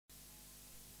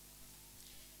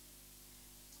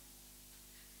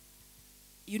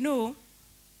you know,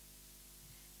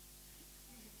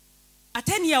 a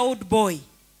 10-year-old boy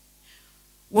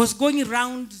was going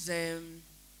around the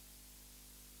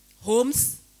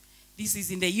homes. This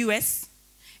is in the US.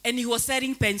 And he was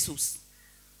selling pencils.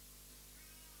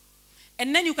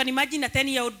 And then you can imagine a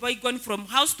 10-year-old boy going from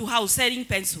house to house selling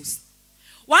pencils.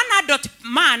 One adult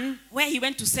man, where he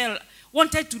went to sell,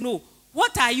 wanted to know,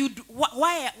 what are you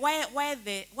why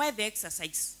the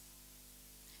exercise?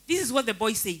 This is what the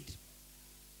boy said.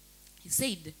 He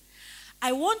said,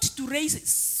 I want to raise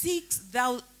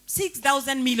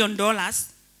 $6,000 million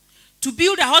to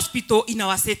build a hospital in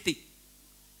our city.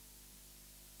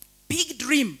 Big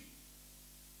dream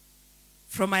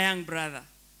from my young brother.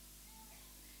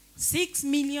 $6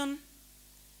 million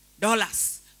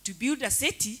to build a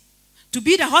city, to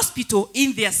build a hospital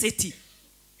in their city.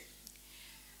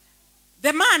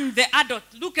 The man, the adult,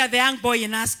 looked at the young boy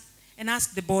and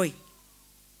asked the boy,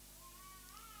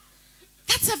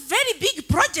 that's a very big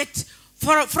project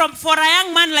for a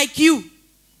young man like you.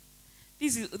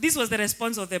 This was the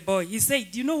response of the boy. He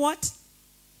said, you know what?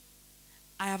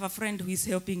 I have a friend who is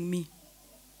helping me.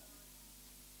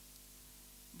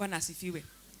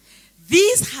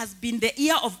 This has been the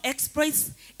year of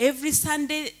exploits. Every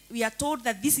Sunday we are told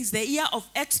that this is the year of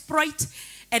exploit.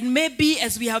 And maybe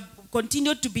as we have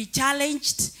continued to be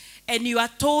challenged, and you are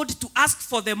told to ask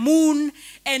for the moon,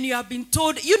 and you have been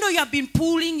told, you know, you have been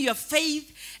pulling your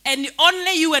faith, and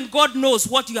only you and God knows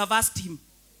what you have asked him.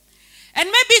 And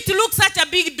maybe it looks such a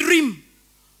big dream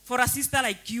for a sister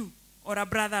like you or a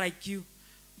brother like you.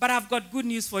 But I've got good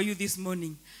news for you this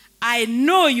morning. I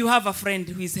know you have a friend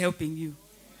who is helping you.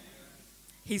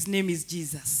 His name is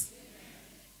Jesus.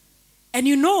 And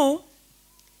you know,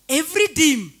 every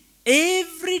dream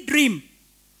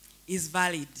is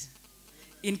valid,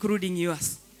 including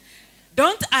yours.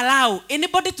 Don't allow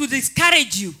anybody to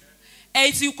discourage you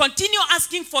as you continue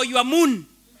asking for your moon,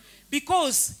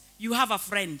 because you have a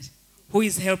friend who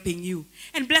is helping you.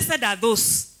 And blessed are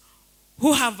those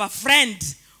who have a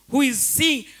friend who is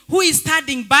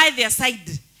standing by their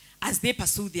side as they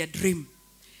pursue their dream.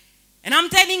 And I'm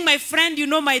telling my friend, you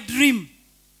know my dream.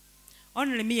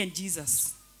 Only me and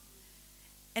Jesus.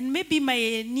 And maybe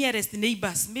my nearest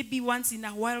neighbors, maybe once in a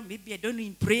while, maybe I don't know,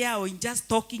 in prayer or in just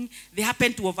talking, they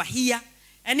happen to overhear.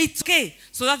 And it's okay,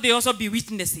 so that they also be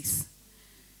witnesses.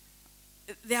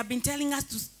 They have been telling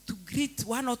us to greet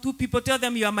one or two people, tell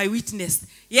them you are my witness.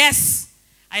 Yes,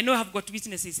 I know I've got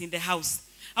witnesses in the house.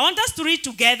 I want us to read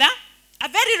together a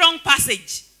very long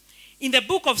passage in the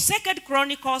book of 2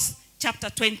 Chronicles chapter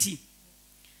 20.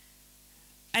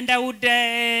 And I would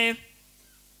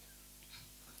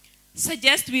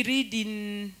suggest we read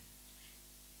in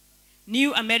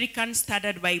New American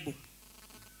Standard Bible.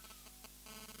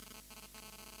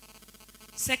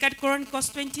 2 Chronicles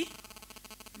 20.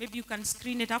 Maybe you can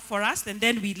screen it up for us, and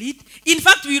then we read. In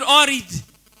fact, we'll all read.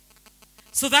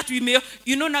 So that we may,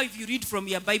 you know, now if you read from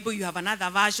your Bible, you have another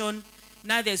version.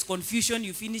 Now there's confusion.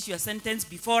 You finish your sentence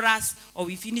before us, or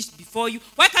we finished before you.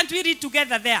 Why can't we read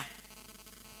together there?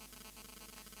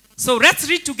 So let's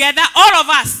read together, all of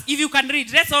us. If you can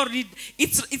read, let's all read.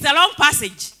 It's a long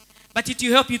passage, but it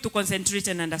will help you to concentrate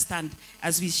and understand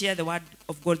as we share the word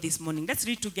of God this morning. Let's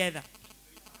read together.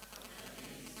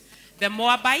 The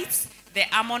Moabites, the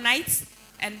Ammonites,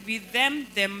 and with them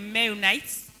the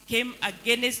Meunites came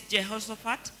against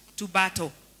Jehoshaphat to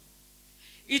battle.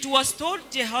 It was told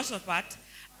Jehoshaphat,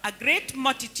 a great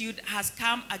multitude has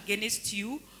come against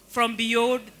you from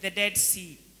beyond the Dead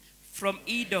Sea, from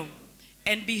Edom.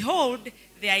 And behold,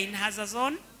 they are in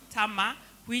Hazazon Tamar,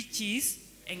 which is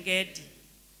Engedi.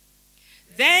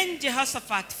 Then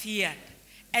Jehoshaphat feared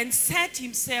and set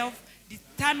himself,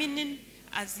 determining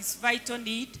as his vital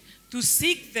need to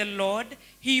seek the Lord.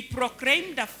 He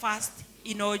proclaimed a fast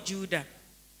in all Judah.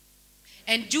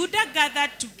 And Judah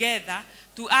gathered together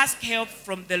to ask help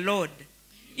from the Lord.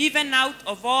 Even out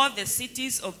of all the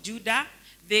cities of Judah,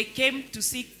 they came to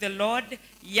seek the Lord,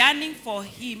 yearning for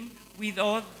him with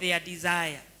all their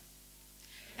desire.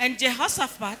 And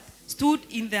Jehoshaphat stood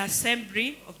in the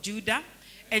assembly of Judah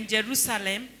and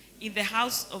Jerusalem in the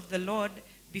house of the Lord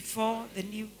before the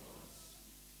new,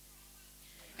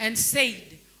 and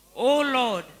said, O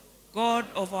Lord, God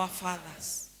of our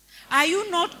fathers, are you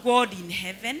not God in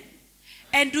heaven?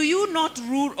 And do you not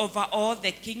rule over all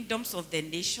the kingdoms of the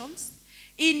nations?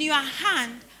 In your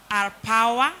hand are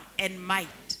power and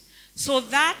might, so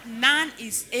that none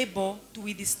is able to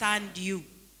withstand you.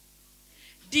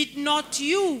 Did not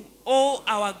you, O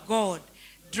our God,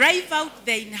 drive out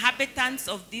the inhabitants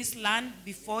of this land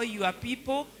before your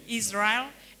people Israel,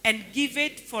 and give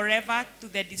it forever to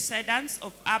the descendants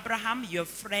of Abraham your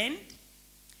friend?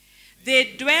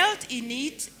 They dwelt in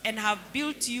it and have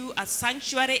built you a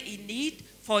sanctuary in it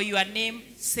for your name,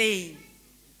 saying,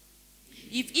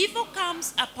 if evil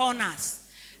comes upon us,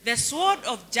 the sword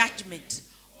of judgment,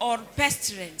 or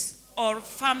pestilence, or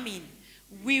famine,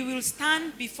 we will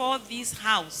stand before this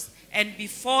house and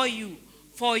before you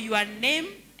for your name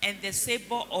and the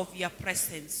savor of your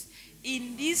presence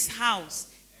in this house,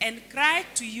 and cry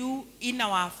to you in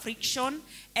our affliction,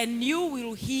 and you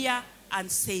will hear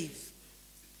and save.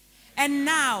 And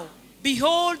now,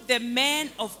 behold, the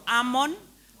men of Ammon,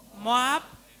 Moab,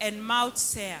 and Mount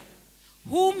Seir,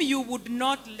 whom you would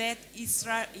not let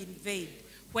Israel invade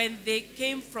when they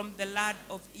came from the land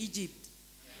of Egypt.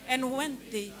 And when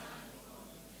they,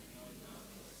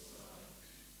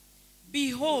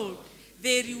 behold,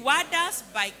 they reward us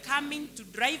by coming to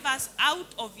drive us out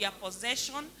of your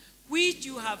possession, which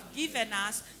you have given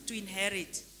us to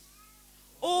inherit.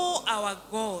 O our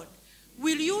God,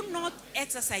 will you not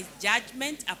exercise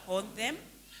judgment upon them?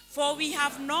 For we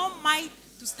have no might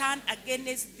to stand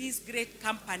against this great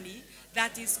company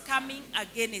that is coming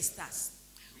against us.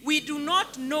 We do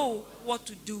not know what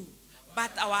to do,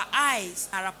 but our eyes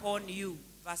are upon you.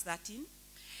 Verse 13.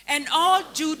 And all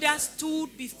Judah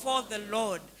stood before the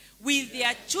Lord with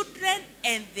their children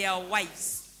and their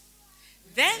wives.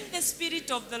 Then the Spirit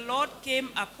of the Lord came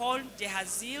upon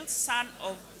Jehaziel, son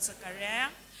of Zechariah,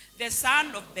 the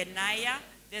son of Benaiah,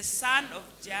 the son of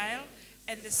Jael,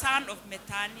 and the son of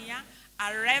Methaniah,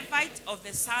 a Levite of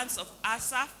the sons of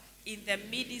Asaph, in the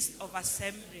midst of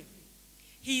assembly.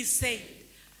 He said,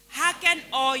 hearken,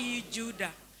 all ye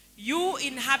Judah, you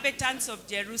inhabitants of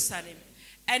Jerusalem,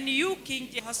 and you King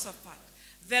Jehoshaphat.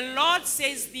 The Lord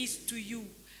says this to you,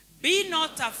 be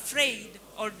not afraid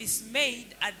or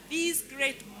dismayed at this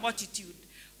great multitude,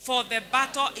 for the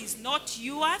battle is not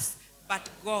yours, but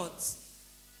God's.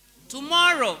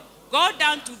 Tomorrow, go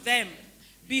down to them.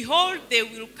 Behold, they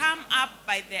will come up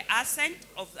by the ascent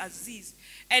of Aziz,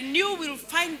 and you will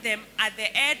find them at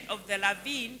the end of the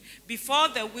ravine before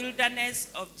the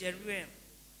wilderness of Jeruel.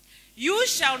 You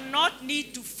shall not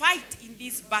need to fight in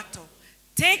this battle.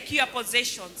 Take your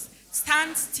possessions,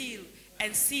 stand still,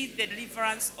 and see the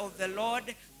deliverance of the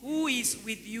Lord who is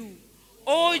with you.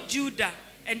 O Judah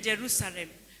and Jerusalem,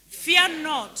 fear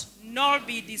not, nor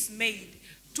be dismayed.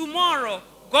 Tomorrow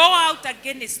go out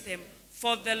against them,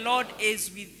 for the Lord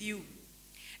is with you.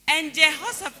 And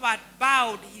Jehoshaphat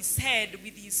bowed his head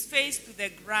with his face to the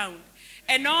ground,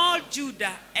 and all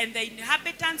Judah and the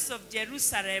inhabitants of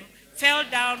Jerusalem fell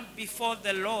down before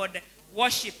the Lord,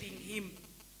 worshiping him.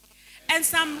 And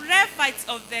some Levites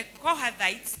of the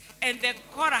Kohathites and the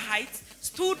Korahites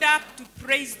stood up to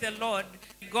praise the Lord,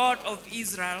 God of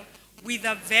Israel, with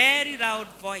a very loud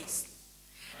voice.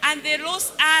 And they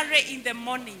rose early in the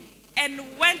morning and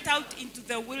went out into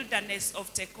the wilderness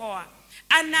of Tekoa.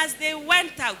 And as they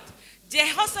went out,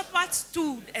 Jehoshaphat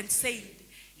stood and said,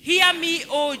 hear me,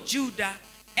 O Judah,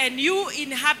 and you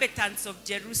inhabitants of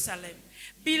Jerusalem.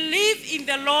 Believe in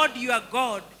the Lord your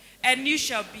God, and you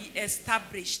shall be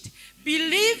established.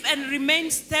 Believe and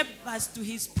remain steadfast to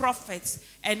his prophets,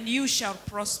 and you shall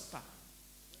prosper.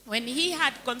 When he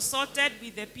had consulted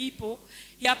with the people,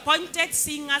 he appointed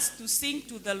singers to sing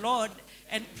to the Lord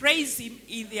and praise him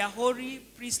in their holy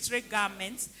priestly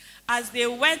garments as they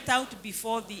went out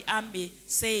before the army,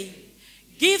 saying,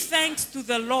 give thanks to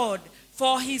the Lord,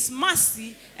 for his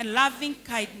mercy and loving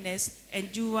kindness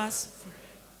endures forever.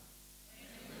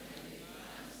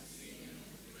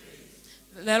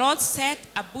 The Lord set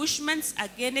ambushments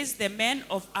against the men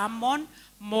of Ammon,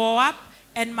 Moab,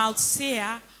 and Mount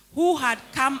Seir, who had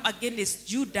come against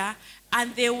Judah,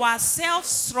 and they were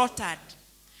self-slaughtered.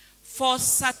 For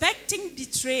suspecting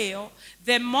betrayal,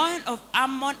 the men of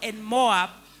Ammon and Moab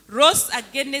rose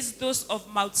against those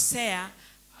of Mount Seir,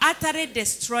 utterly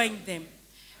destroying them.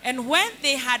 And when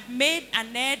they had made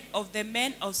an end of the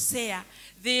men of Seir,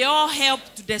 they all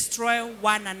helped to destroy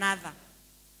one another.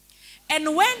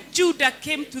 And when Judah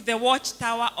came to the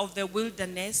watchtower of the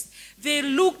wilderness, they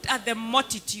looked at the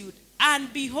multitude,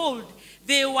 and behold,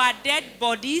 they were dead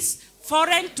bodies,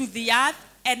 fallen to the earth,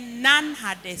 and none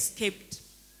had escaped.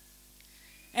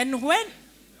 And when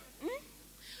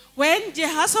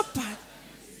Jehoshaphat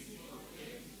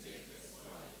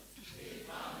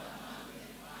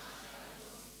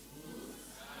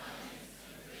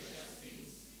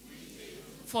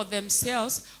for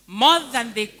themselves more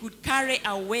than they could carry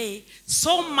away,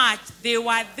 so much they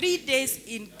were 3 days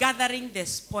in gathering the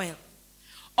spoil.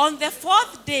 On the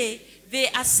 4th day, they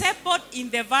assembled in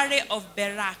the valley of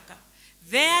Beraka.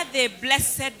 There they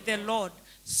blessed the Lord.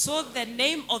 So the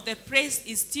name of the place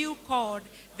is still called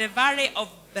the valley of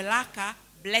Beraka,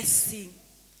 blessing.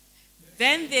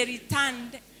 Then they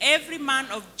returned, every man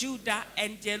of Judah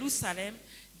and Jerusalem,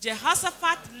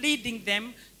 Jehoshaphat leading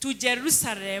them to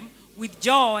Jerusalem with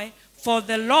joy, for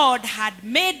the Lord had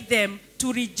made them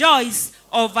to rejoice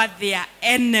over their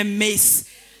enemies.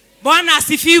 Bwana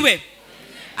asifiwe.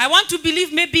 I want to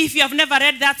believe maybe if you have never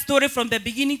read that story from the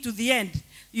beginning to the end,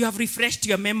 you have refreshed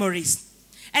your memories.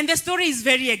 And the story is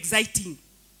very exciting.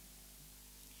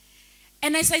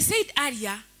 And as I said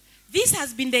earlier, this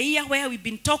has been the year where we've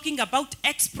been talking about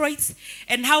exploits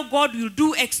and how God will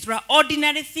do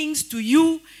extraordinary things to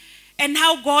you and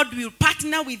how God will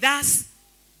partner with us.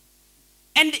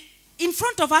 And in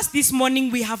front of us this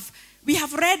morning, we have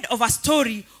read of a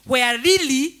story where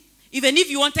really, even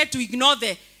if you wanted to ignore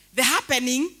the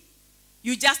happening,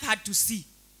 you just had to see.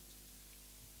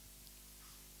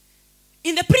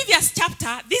 In the previous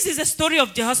chapter, this is a story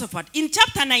of Jehoshaphat. In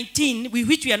chapter 19,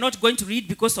 which we are not going to read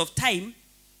because of time,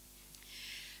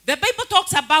 the Bible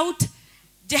talks about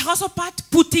Jehoshaphat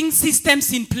putting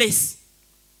systems in place.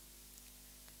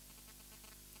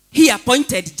 He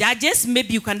appointed judges.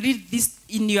 Maybe you can read this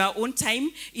in your own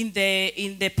time in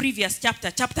the previous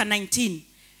chapter, chapter 19.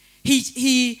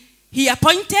 He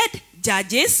appointed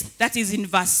judges, that is in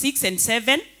verse 6 and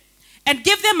 7, and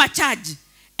gave them a charge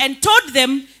and told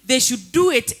them they should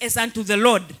do it as unto the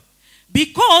Lord,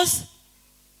 because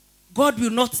God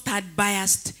will not start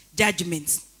biased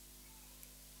judgments.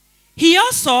 He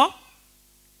also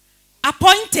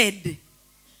appointed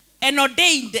and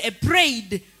ordained and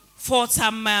prayed for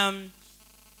some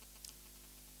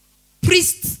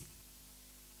priests,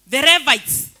 the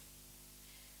Levites.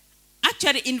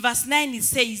 Actually, in verse 9 it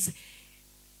says,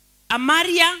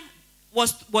 Amariah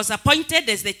was appointed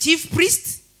as the chief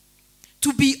priest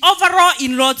to be overall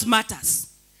in Lord's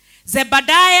matters.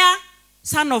 Zebadiah,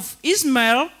 son of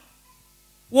Ishmael,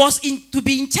 was to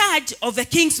be in charge of the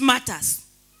king's matters.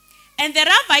 And the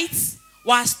Levites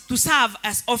was to serve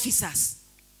as officers.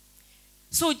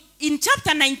 So in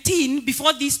chapter 19,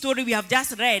 before this story we have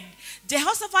just read,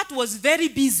 Jehoshaphat was very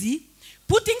busy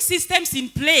putting systems in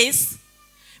place,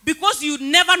 because you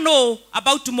never know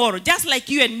about tomorrow. Just like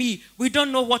you and me, we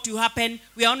don't know what will happen.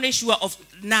 We are only sure of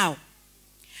now.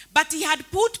 But he had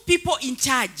put people in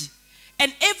charge,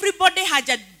 and everybody had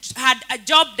a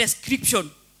job description.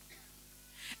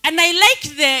 And I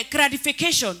like the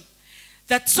clarification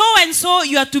that so and so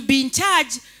you are to be in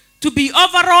charge, to be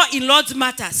overall in Lord's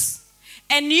matters.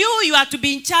 And you are to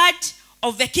be in charge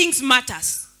of the king's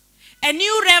matters. And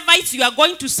you Levites, you are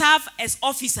going to serve as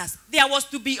officers. There was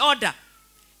to be order.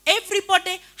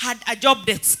 Everybody had a job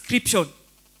description.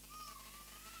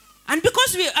 And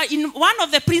because we are in one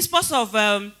of the principles of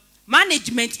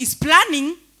management is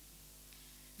planning,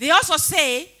 they also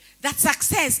say that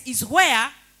success is where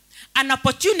an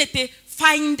opportunity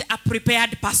finds a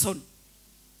prepared person.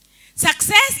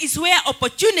 Success is where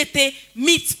opportunity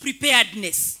meets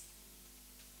preparedness.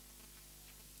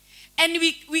 And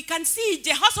we can see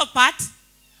Jehoshaphat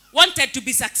wanted to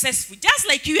be successful, just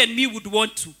like you and me would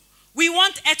want to. We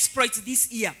want exploits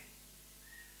this year.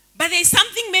 But there is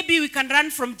something maybe we can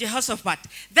learn from Jehoshaphat,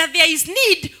 that there is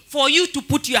need for you to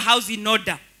put your house in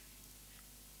order.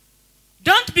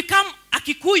 Don't become a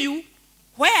Kikuyu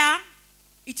where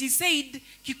it is said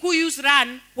Kikuyus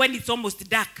run when it's almost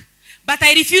dark. But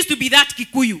I refuse to be that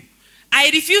Kikuyu. I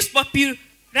refuse popular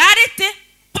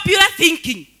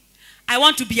thinking. I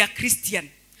want to be a Christian.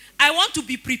 I want to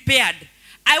be prepared.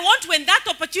 I want when that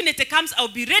opportunity comes, I'll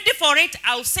be ready for it,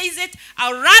 I'll seize it,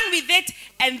 I'll run with it,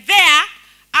 and there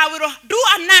I will do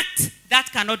an act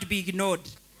that cannot be ignored,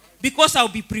 because I'll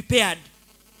be prepared.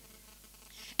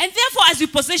 And therefore, as you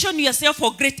position yourself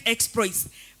for great exploits,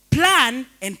 plan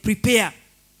and prepare.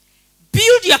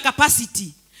 Build your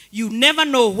capacity. You never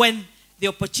know when the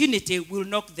opportunity will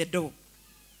knock the door.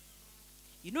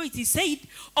 You know, it is said,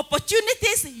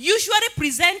 opportunities usually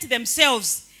present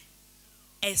themselves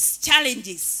as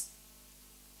challenges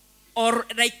or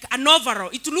like an overall.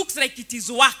 It looks like it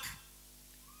is work.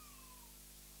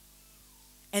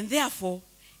 And therefore,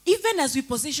 even as we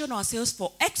position ourselves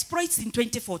for exploits in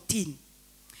 2014,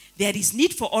 there is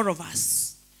need for all of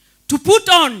us to put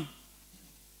on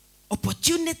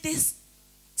opportunities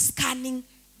scanning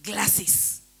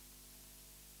glasses.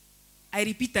 I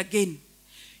repeat again.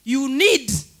 You need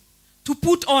to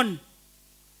put on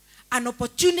an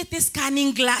opportunity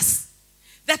scanning glass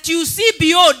that you see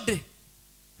beyond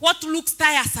what looks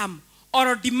tiresome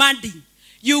or demanding.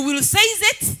 You will seize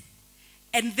it,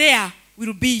 and there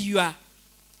will be your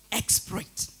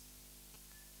exploit.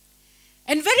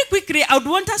 And very quickly, I would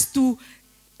want us to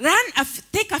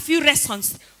take a few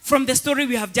lessons from the story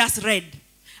we have just read.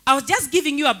 I was just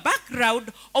giving you a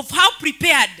background of how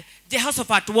prepared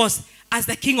Jehoshaphat was as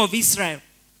the king of Israel.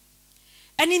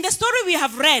 And in the story we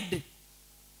have read,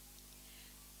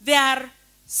 there are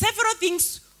several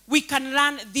things we can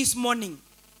learn this morning.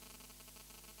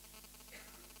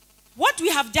 What we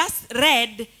have just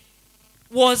read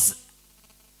was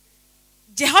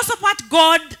Jehoshaphat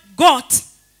got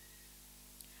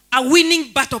a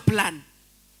winning battle plan.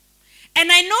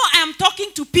 And I know I am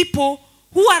talking to people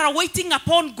who are waiting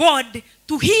upon God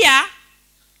to hear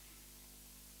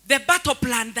the battle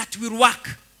plan that will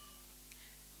work.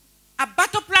 A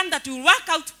battle plan that will work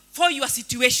out for your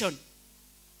situation.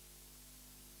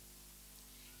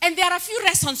 And there are a few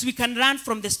lessons we can learn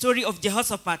from the story of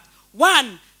Jehoshaphat.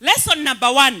 Lesson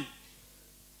number 1.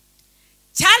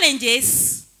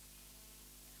 Challenges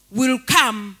will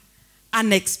come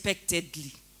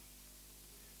unexpectedly.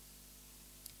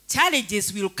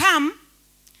 Challenges will come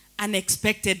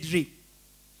unexpectedly.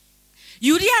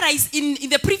 You realize in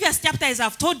the previous chapter, as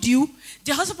I've told you,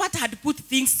 Jehoshaphat had put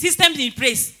systems in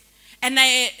place. And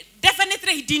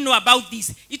definitely he didn't know about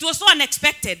this. It was so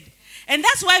unexpected. And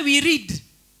that's why we read,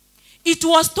 it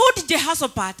was told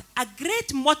Jehoshaphat, a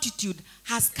great multitude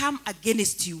has come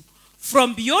against you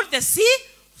from beyond the sea,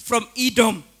 from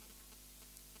Edom.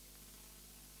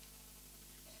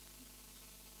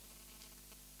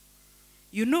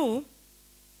 You know,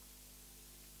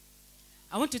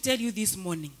 I want to tell you this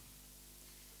morning,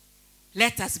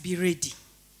 let us be ready.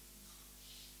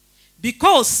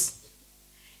 Because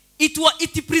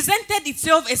it presented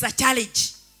itself as a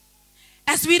challenge.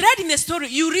 As we read in the story,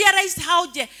 you realized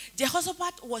how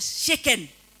Jehoshaphat was shaken.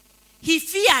 He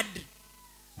feared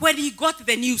when he got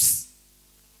the news.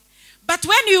 But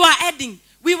when we were ending,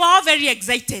 we were all very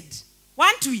excited.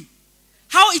 Weren't we?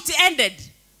 How it ended.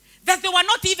 That they were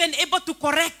not even able to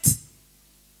correct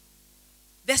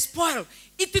the spoil.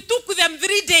 It took them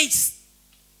 3 days.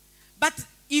 But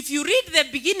if you read the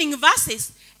beginning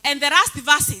verses and the last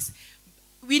verses,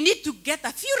 we need to get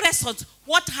a few lessons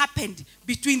what happened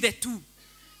between the two.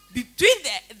 Between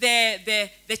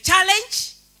the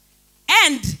challenge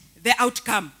and the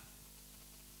outcome.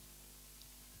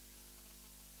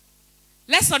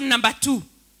 Lesson number 2.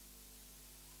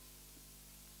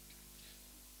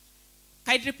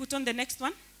 Kindly put on the next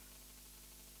one.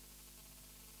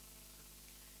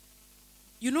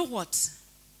 You know what?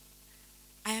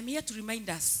 I am here to remind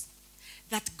us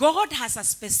that God has a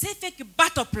specific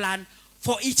battle plan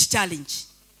for each challenge.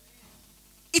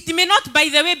 It may not, by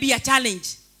the way, be a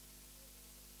challenge.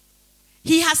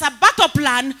 He has a battle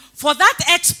plan for that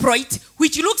exploit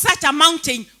which looks like a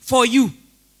mountain for you.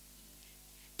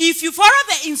 If you follow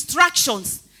the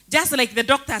instructions, just like the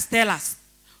doctors tell us,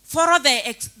 follow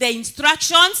the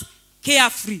instructions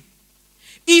carefree.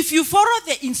 If you follow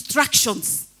the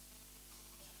instructions,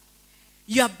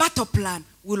 your battle plan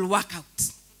will work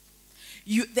out.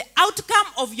 The outcome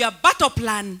of your battle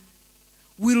plan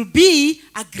will be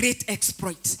a great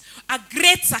exploit, a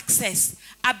great success,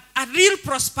 a real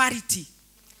prosperity.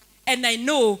 And I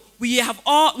know we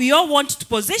all want to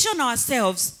position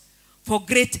ourselves for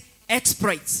great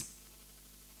exploits.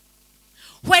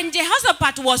 When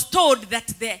Jehoshaphat was told that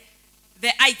the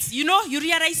ites, you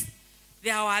realize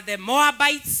there were the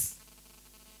Moabites,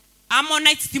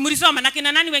 Ammonites, Timurisoma,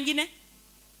 nakina nani wengine?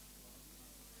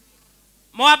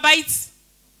 Moabites.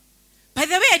 By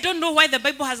the way, I don't know why the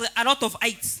Bible has a lot of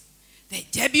ites. The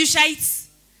Jebusites,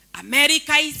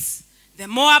 Amalekites, the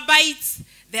Moabites,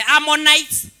 the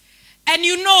Ammonites. And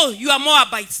you are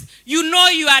Moabites. You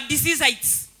are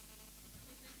Diseasites.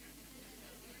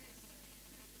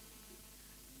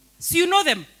 So you know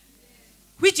them.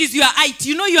 Which is your ite.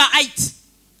 You know your ite.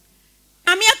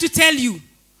 I'm here to tell you,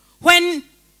 when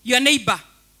your neighbor,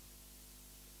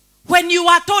 when you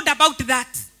are told about that,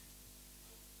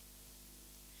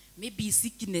 maybe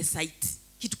sickness site,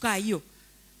 kituka hiyo.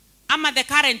 Ama the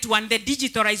current one, the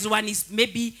digitalized one is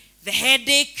maybe the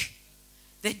headache,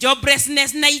 the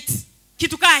joblessness night,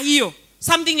 kituka hiyo,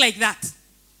 something like that.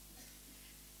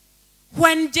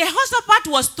 When Jehoshaphat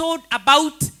was told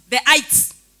about the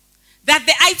ites, that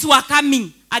the ites were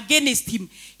coming against him,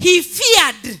 he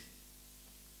feared.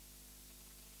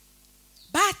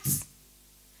 But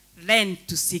learn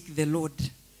to seek the Lord.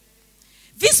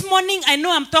 This morning, I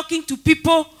know I'm talking to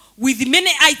people with many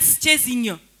ites chasing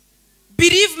you.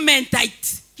 Bereavement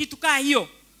ite. Kituka hiyo.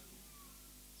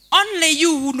 Only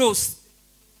you who knows.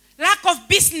 Lack of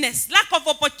business, lack of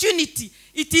opportunity.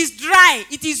 It is dry.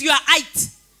 It is your ite.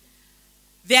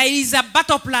 There is a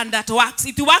battle plan that works.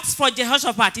 It works for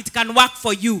Jehoshaphat. It can work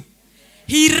for you.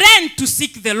 He ran to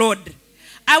seek the Lord.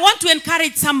 I want to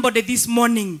encourage somebody this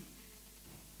morning.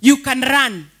 You can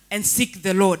run and seek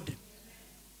the Lord.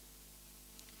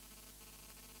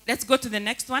 Let's go to the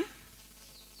next one.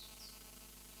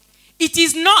 It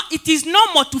is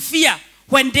normal to fear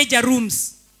when danger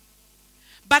looms.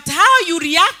 But how you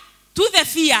react to the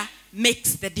fear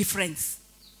makes the difference.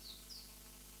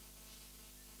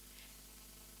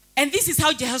 And this is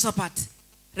how Jehoshaphat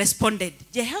responded.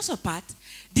 Jehoshaphat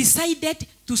decided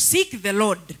to seek the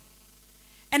Lord.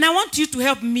 And I want you to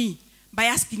help me by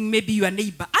asking maybe your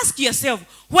neighbor. Ask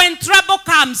yourself, when trouble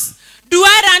comes, do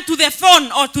I run to the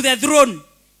phone or to the throne?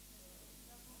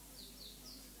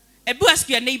 Ask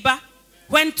your neighbor,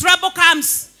 when trouble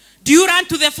comes, do you run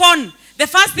to the phone? The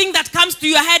first thing that comes to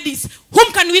your head is,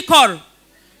 whom can we call?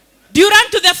 Do you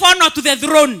run to the phone or to the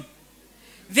throne?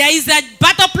 There is a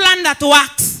battle plan that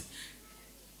works.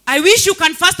 I wish you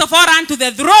can first of all run to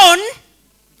the throne,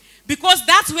 because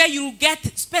that's where you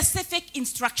get specific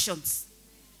instructions.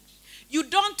 You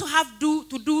don't have to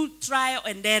do trial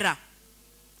and error.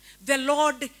 The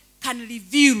Lord can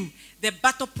reveal the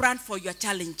battle plan for your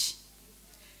challenge.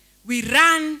 We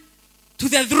run to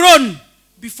the throne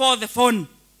before the phone.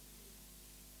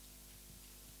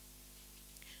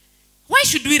 Why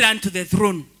should we run to the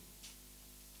throne?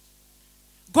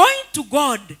 Going to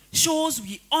God shows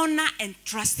we honor and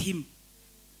trust him.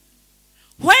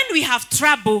 When we have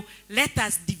trouble, let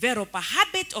us develop a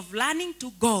habit of learning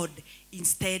to God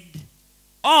instead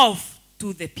of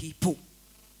to the people.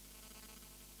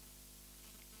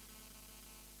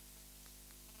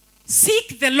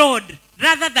 Seek the Lord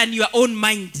rather than your own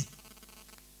mind.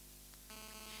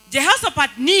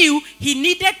 Jehoshaphat knew he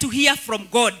needed to hear from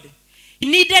God. He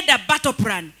needed a battle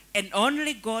plan, and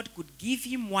only God could give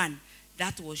him one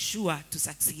that was sure to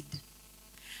succeed.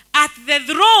 At the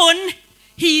throne,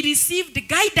 he received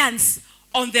guidance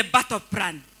on the battle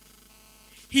plan.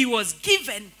 He was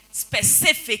given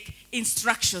specific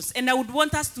instructions. And I would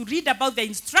want us to read about the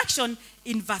instruction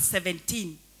in verse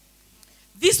 17.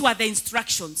 These were the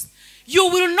instructions. You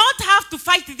will not have to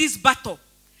fight this battle.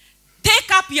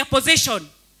 Take up your possession.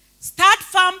 Start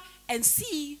firm and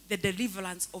see the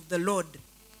deliverance of the Lord.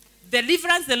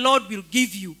 Deliverance the Lord will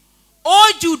give you,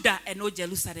 O Judah and O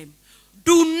Jerusalem.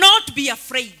 Do not be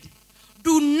afraid.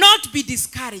 Do not be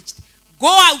discouraged. Go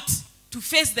out to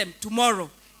face them tomorrow,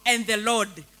 and the Lord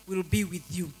will be with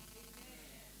you.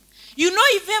 You know,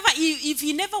 if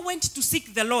he never went to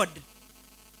seek the Lord,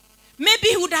 maybe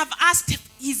he would have asked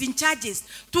his in charges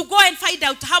to go and find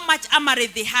out how much armor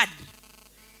they had.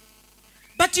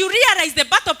 But you realize the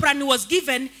battle plan was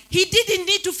given, he didn't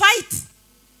need to fight.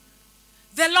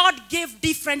 The Lord gave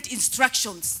different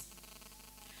instructions.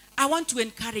 I want to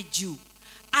encourage you,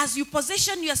 as you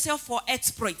position yourself for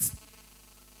exploits,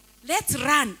 let's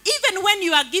run, even when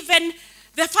you are given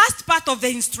the first part of the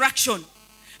instruction,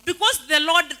 because the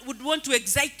Lord would want to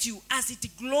excite you as it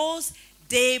grows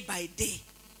day by day.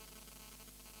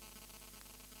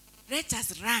 Let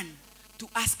us run to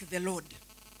ask the Lord.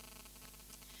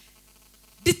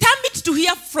 Determined to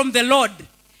hear from the Lord,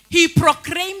 he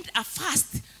proclaimed a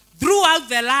fast throughout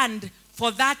the land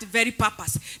for that very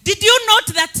purpose. Did you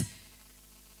note that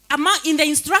in the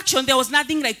instruction there was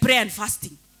nothing like prayer and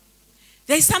fasting?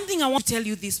 There is something I want to tell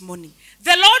you this morning.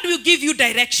 The Lord will give you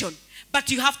direction, but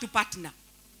you have to partner.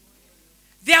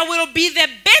 There will be the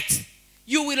bit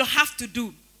you will have to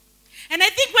do. And I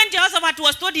think when Jehoshaphat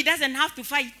was told he doesn't have to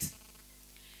fight,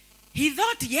 he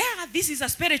thought, yeah, this is a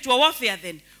spiritual warfare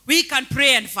then. We can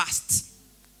pray and fast.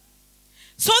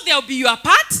 So there will be your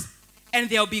part and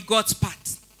there will be God's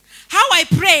part. How I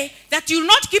pray that you'll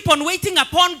not keep on waiting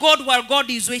upon God while God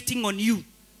is waiting on you.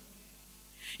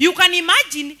 You can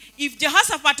imagine if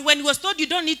Jehoshaphat, when he was told you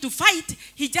don't need to fight,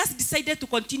 he just decided to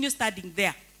continue studying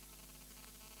there.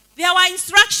 There were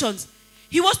instructions.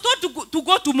 He was told to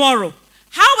go tomorrow.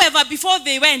 However, before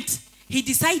they went, he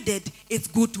decided it's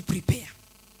good to prepare.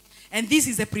 And this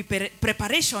is a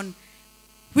preparation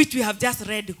which we have just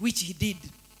read, which he did.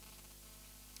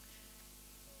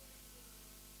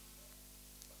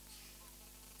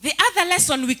 The other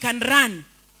lesson we can learn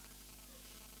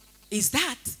is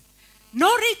that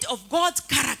knowledge of God's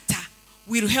character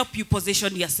will help you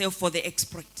position yourself for the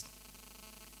exploit.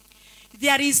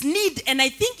 There is need, and I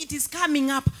think it is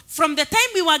coming up from the time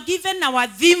we were given our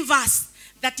theme verse,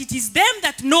 that it is them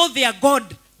that know their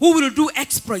God who will do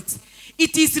exploits.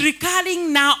 It is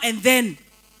recurring now and then.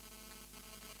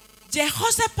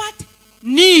 Jehoshaphat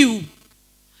knew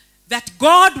that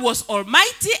God was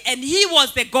almighty and he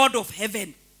was the God of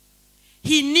heaven.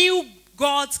 He knew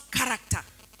God's character.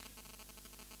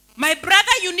 My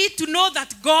brother, you need to know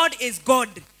that God is God.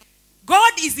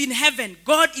 God is in heaven.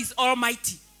 God is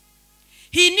almighty.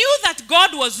 He knew that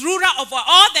God was ruler over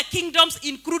all the kingdoms,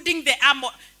 including the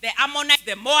Ammonites,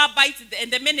 the Moabites,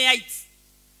 and the Mennonites.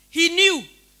 He knew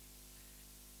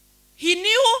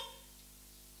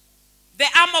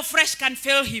the arm of flesh can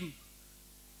fail him.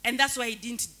 And that's why he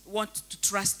didn't want to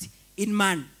trust in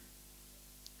man.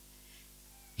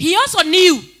 He also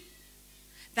knew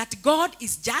that God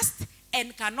is just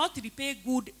and cannot repay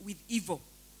good with evil.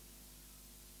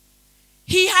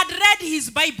 He had read his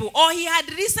Bible, or he had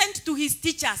listened to his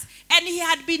teachers, and he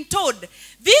had been told,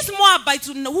 these Moabites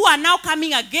who are now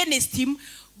coming against him,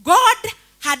 God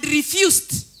had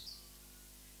refused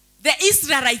the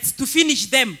Israelites to finish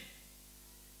them.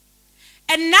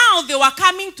 And now they were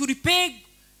coming to repay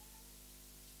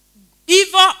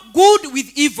good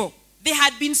with evil. They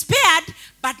had been spared,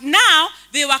 but now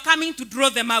they were coming to draw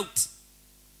them out.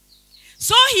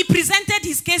 So he presented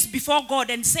his case before God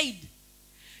and said,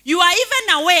 you are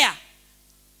even aware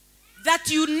that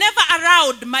you never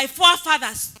allowed my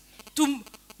forefathers to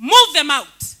move them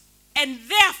out. And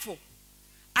therefore,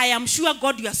 I am sure,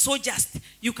 God, you are so just,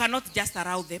 you cannot just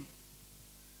allow them.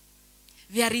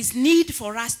 There is need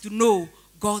for us to know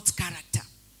God's character.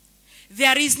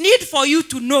 There is need for you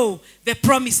to know the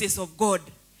promises of God.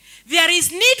 There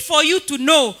is need for you to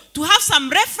know, to have some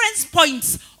reference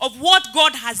points of what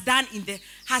God has done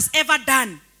has ever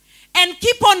done. And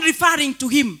keep on referring to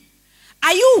him.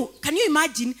 Can you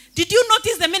imagine? Did you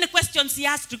notice the many questions he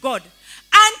asked to God?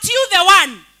 Aren't you the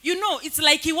one? It's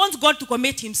like he wants God to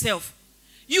commit himself.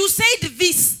 You said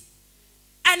this,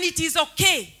 and it is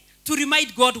okay to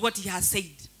remind God what he has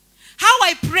said. How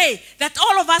I pray that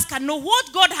all of us can know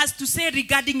what God has to say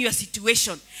regarding your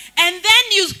situation. And then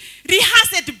you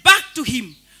rehearse it back to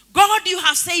him. God, you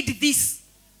have said this.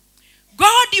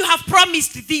 God, you have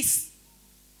promised this.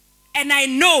 And I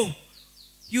know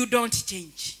you don't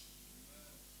change.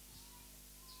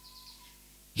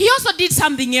 He also did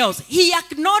something else. He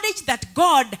acknowledged that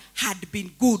God had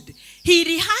been good. He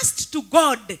rehearsed to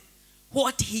God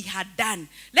what he had done.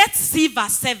 Let's see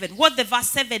verse 7, what the verse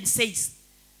 7 says.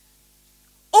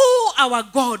 Oh, our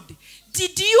God,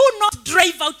 did you not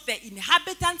drive out the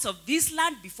inhabitants of this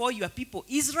land before your people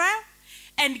Israel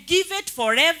and give it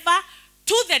forever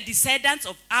to the descendants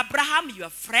of Abraham, your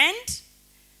friend?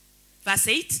 Verse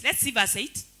 8. Let's see verse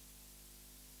 8.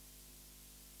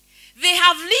 They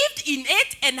have lived in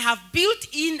it and have built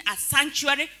in a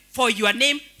sanctuary for your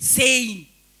name, saying.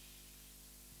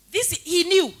 This he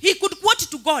knew. He could quote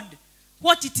to God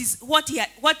what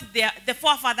the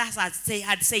forefathers had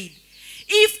said.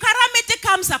 If calamity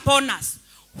comes upon us,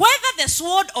 whether the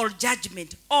sword or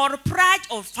judgment or plague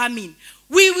or famine,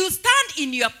 we will stand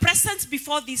in your presence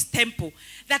before this temple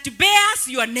that bears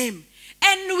your name,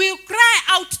 and will cry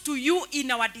out to you in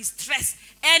our distress,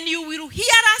 and you will hear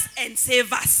us and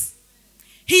save us.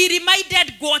 He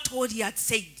reminded God what he had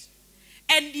said,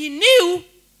 and he knew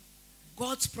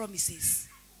God's promises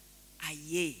are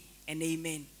yea and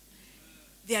amen.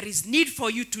 There is need for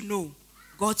you to know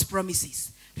God's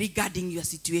promises regarding your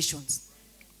situations.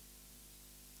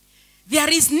 There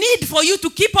is need for you to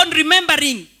keep on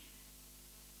remembering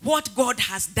what God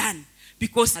has done,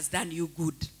 because he has done you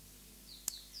good.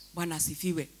 Bwana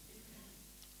asifiwe.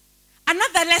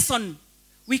 Another lesson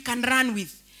we can run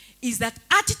with is that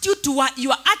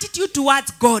your attitude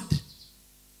towards God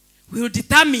will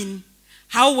determine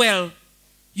how well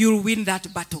you'll win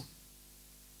that battle.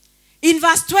 In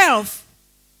verse 12,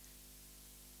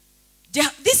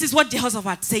 this is what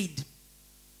Jehoshaphat said.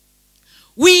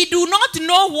 We do not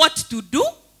know what to do,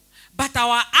 but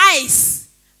our eyes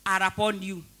are upon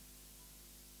you.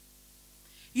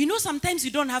 Sometimes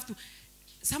you don't have to.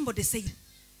 Somebody said,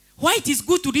 why it is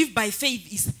good to live by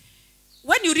faith is,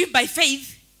 when you live by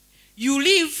faith, you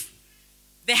leave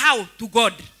the how to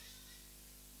God.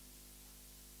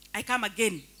 I come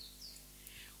again.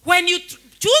 When you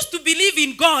choose to believe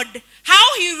in God,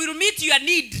 how he will meet your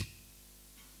need,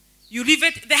 you leave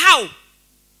it, the how,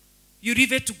 you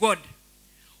leave it to God.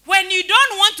 When you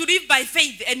don't want to live by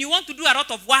faith and you want to do a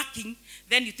lot of working,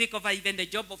 then you take over even the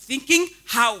job of thinking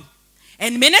how.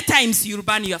 And many times you'll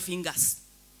burn your fingers.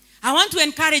 I want to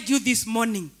encourage you this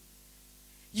morning,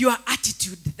 your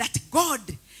attitude that God,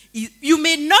 you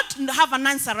may not have an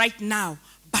answer right now,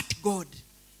 but God.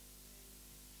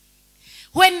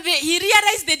 When he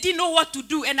realized they didn't know what to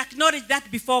do and acknowledged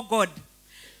that before God,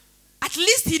 at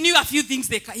least he knew a few things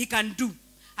he can do.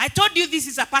 I told you this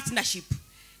is a partnership.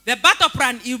 The battle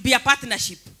plan, it will be a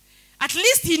partnership. At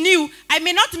least he knew, I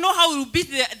may not know how we will beat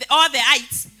all the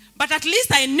ites, but at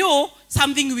least I know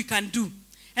something we can do.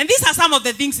 And these are some of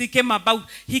the things he came up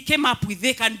with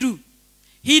they can do.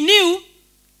 He knew,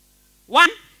 one,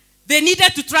 they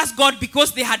needed to trust God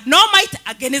because they had no might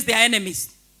against their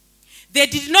enemies. They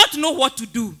did not know what to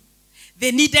do.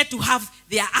 They needed to have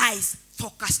their eyes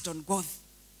focused on God.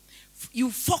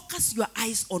 You focus your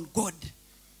eyes on God.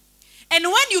 And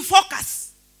when you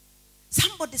focus,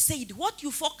 God said, what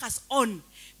you focus on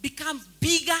becomes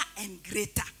bigger and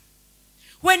greater.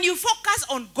 When you focus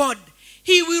on God,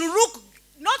 he will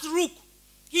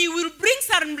he will bring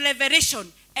some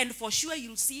revelation, and for sure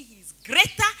you'll see he's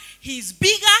greater, he's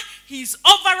bigger, he's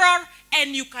overall,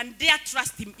 and you can dare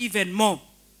trust him even more.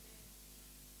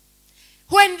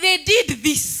 When they did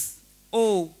this,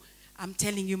 oh, I'm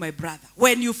telling you, my brother,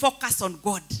 when you focus on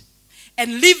God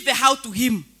and leave the how to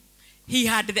him, he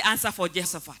had the answer for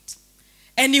Jehoshaphat.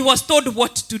 And he was told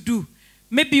what to do.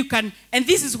 Maybe you can, and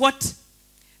this is what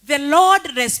the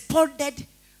Lord responded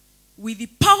with the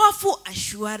powerful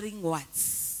assuring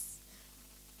words.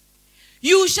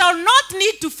 You shall not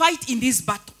need to fight in this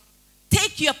battle.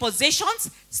 Take your possessions,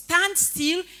 stand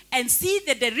still, and see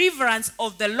the deliverance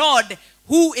of the Lord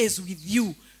who is with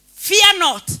you. Fear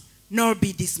not, nor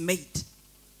be dismayed.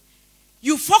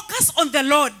 You focus on the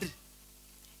Lord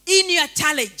in your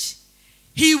challenge.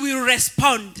 He will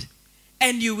respond,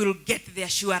 and you will get the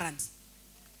assurance.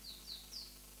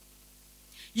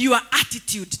 Your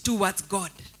attitude towards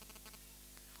God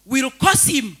will cause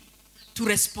him to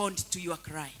respond to your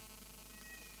cry.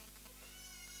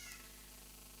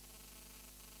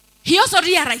 He also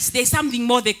realized there's something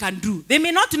more they can do. They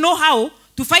may not know how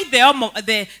to fight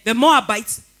the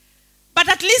Moabites, but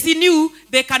at least he knew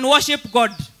they can worship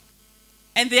God.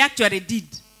 And they actually did.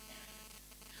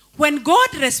 When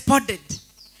God responded,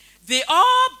 they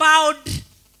all bowed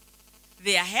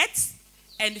their heads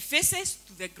and faces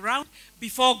to the ground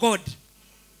before God.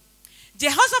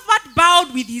 Jehoshaphat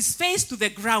bowed with his face to the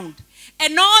ground,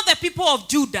 and all the people of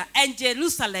Judah and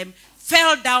Jerusalem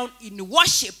fell down in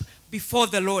worship before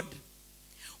the Lord.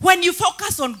 When you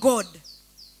focus on God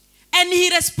and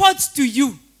he responds to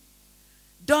you,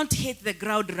 don't hit the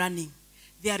ground running.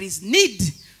 There is need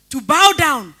to bow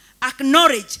down,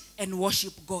 acknowledge, and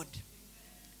worship God.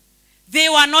 They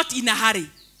were not in a hurry.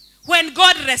 When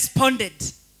God responded,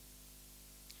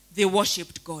 they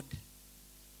worshipped God.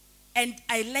 And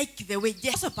I like the way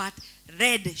Jehoshaphat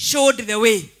showed the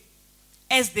way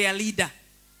as their leader,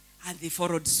 and they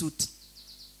followed suit.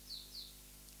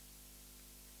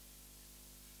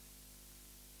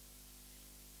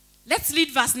 Let's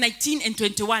read verse 19 and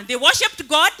 21. They worshipped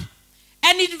God,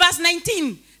 and in verse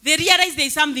 19, they realized there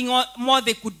is something more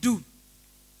they could do.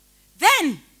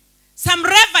 Then, some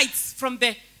Levites from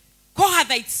the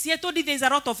Kohathites, I told you there's a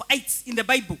lot of ites in the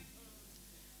Bible.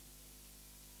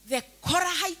 The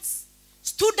Korahites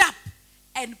stood up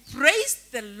and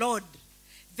praised the Lord,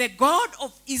 the God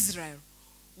of Israel,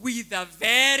 with a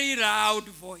very loud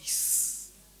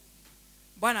voice.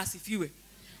 Bwana asifiwe.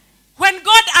 When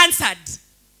God answered,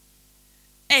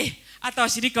 hata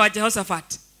washirika wa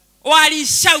Jehoshaphat wali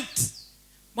shout.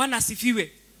 Bwana asifiwe.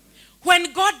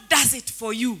 When God does it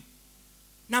for you,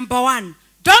 number one,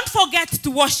 don't forget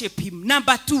to worship him.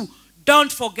 Number two,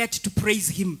 don't forget to praise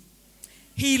him.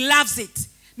 He loves it.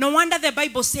 No wonder the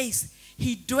Bible says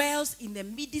he dwells in the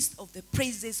midst of the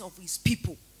praises of his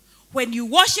people. When you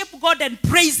worship God and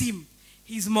praise him,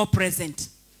 he's more present.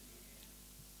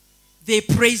 They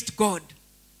praised God.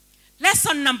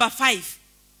 Lesson number 5.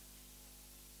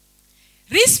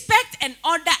 Respect and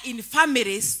order in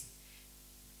families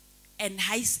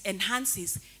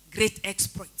enhances great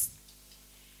exploits.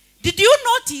 Did you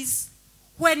notice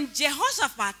when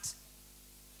Jehoshaphat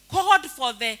called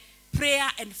for the prayer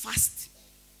and fast?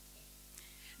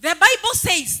 The Bible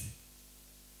says,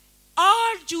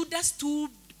 all Judah stood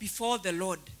before the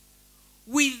Lord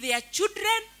with their children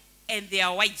and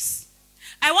their wives.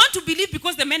 I want to believe,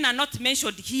 because the men are not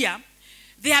mentioned here,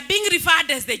 they are being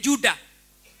referred as the Judah.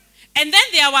 And then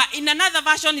there were, in another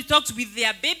version, it talks with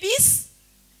their babies,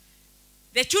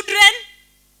 the children,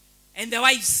 and the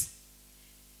wives.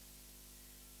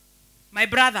 My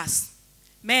brothers,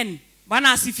 men,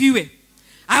 Bwana asifiwe.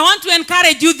 I want to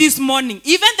encourage you this morning.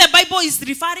 Even the Bible is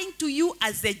referring to you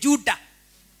as the Judah.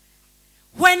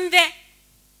 When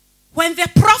the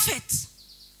prophet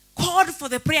called for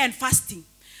the prayer and fasting,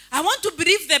 I want to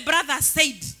believe the brothers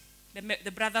said,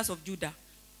 the brothers of Judah,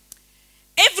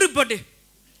 everybody,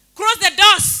 close the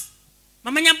doors.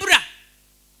 Mama Nyambura.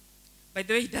 By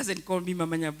the way, he doesn't call me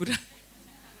Mama Nyambura.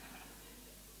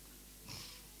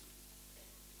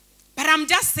 But I'm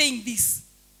just saying this.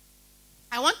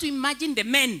 I want to imagine the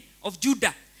men of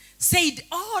Judah said,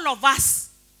 all of us,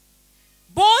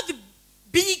 both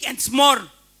big and small,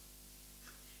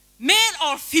 male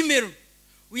or female,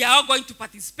 we are all going to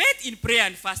participate in prayer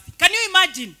and fasting. Can you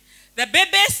imagine? The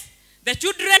babies, the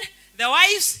children, the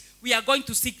wives, we are going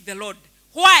to seek the Lord.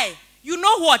 Why? You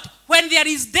know what? When there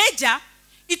is danger,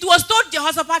 it was told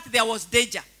Jehoshaphat there was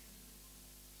danger.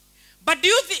 But do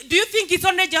you think it's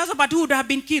only Jehoshaphat who would have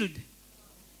been killed?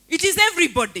 It is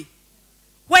everybody.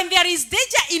 When there is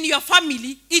danger in your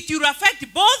family, it will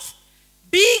affect both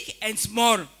big and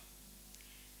small.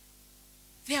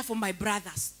 Therefore, my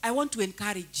brothers, I want to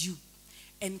encourage you.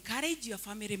 Encourage your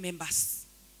family members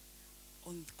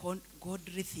on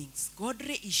godly things,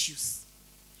 godly issues.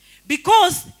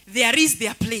 Because there is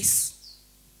their place.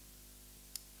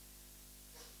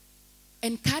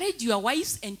 Encourage your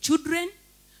wives and children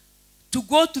to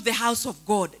go to the house of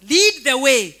God. Lead the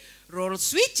way. Role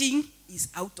switching is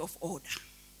out of order.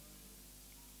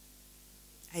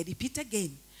 I repeat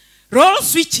again. Role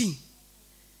switching.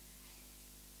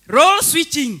 Role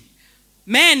switching.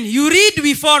 Men, you read,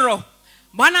 we follow.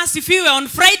 If you were on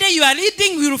Friday, you are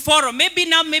reading, we will follow. Maybe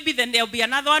now, maybe then there will be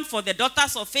another one for the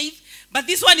daughters of faith. But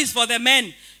this one is for the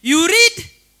men. You read.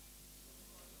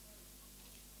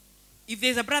 If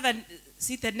there's a brother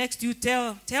seated next to you,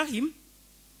 tell him,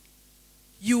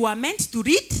 you are meant to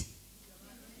read.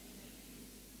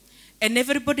 And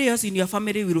everybody else in your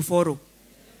family will follow.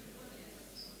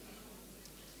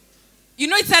 You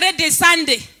know, it's already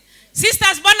Sunday.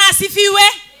 Sisters,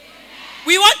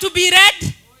 we want to be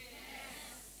read.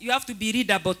 You have to be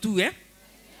readable too, eh?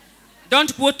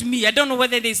 Don't quote me. I don't know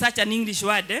whether there is such an English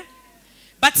word, eh?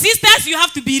 But sisters, you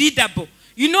have to be readable.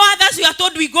 You know others, you are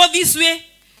told we go this way.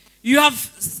 You have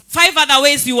 5 other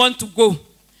ways you want to go.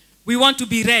 We want to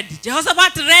be read.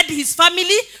 Jehoshaphat read his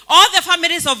family, all the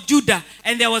families of Judah,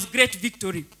 and there was great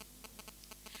victory.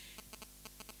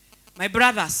 My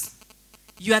brothers,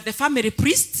 you are the family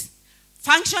priest.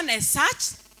 Function as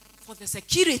such for the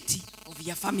security of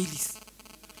your families.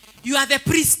 You are the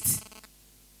priest.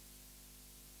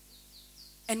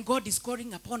 And God is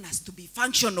calling upon us to be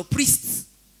functional priests,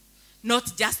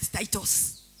 not just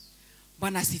titles.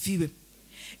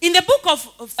 In the book of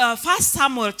 1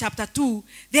 Samuel chapter 2,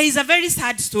 there is a very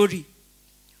sad story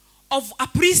of a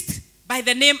priest by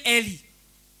the name Eli.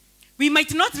 We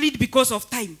might not read because of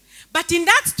time. But in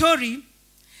that story,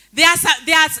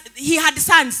 he had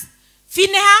sons,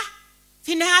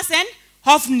 Phinehas and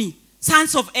Hophni,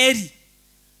 sons of Eli.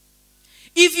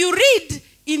 If you read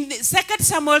in 2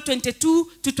 Samuel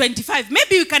 22 to 25,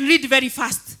 maybe you can read very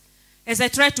fast as I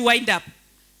try to wind up.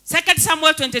 2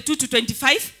 Samuel 22 to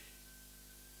 25.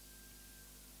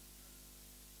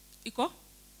 Iko?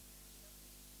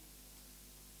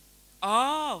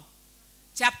 Oh,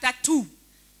 chapter 2.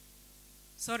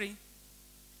 Sorry.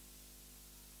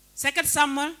 2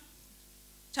 Samuel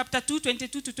chapter 2,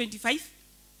 22 to 25.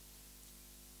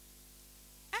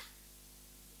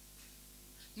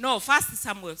 No, 1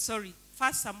 Samuel, sorry.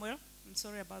 1 Samuel, I'm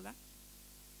sorry about that.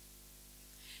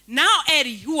 Now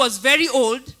Eli, who was very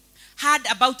old, heard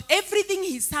about everything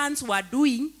his sons were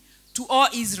doing to all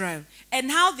Israel, and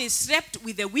how they slept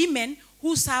with the women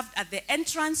who served at the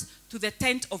entrance to the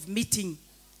tent of meeting.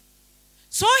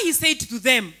 So he said to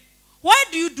them, why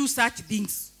do you do such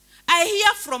things? I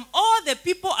hear from all the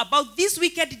people about these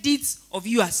wicked deeds of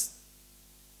yours.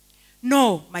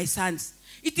 No, my sons,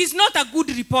 it is not a good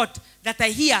report that I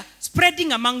hear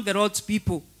spreading among the Lord's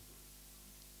people.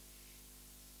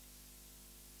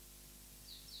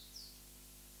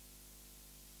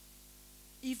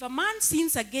 If a man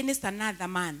sins against another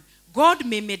man, God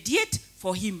may mediate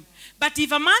for him. But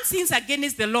if a man sins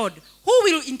against the Lord, who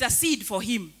will intercede for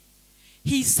him?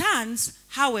 His sons,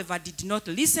 however, did not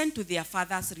listen to their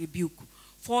father's rebuke,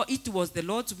 for it was the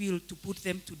Lord's will to put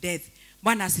them to death.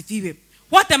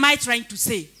 What am I trying to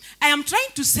say? I am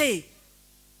trying to say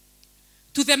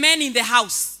to the men in the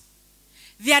house,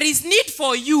 there is need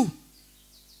for you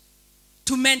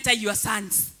to mentor your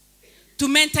sons, to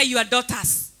mentor your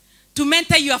daughters, to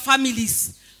mentor your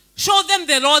families. Show them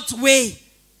the Lord's way.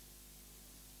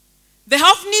 The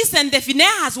Hophnis and the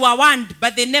Phinehas were warned,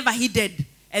 but they never heeded,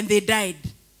 and they died.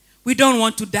 We don't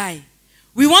want to die.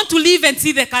 We want to live and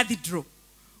see the cathedral.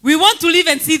 We want to live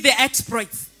and see the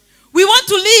exploits. We want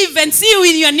to live and see you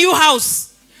in your new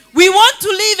house. We want to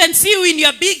live and see you in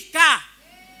your big car.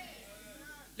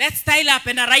 Let's style up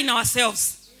and align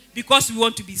ourselves because we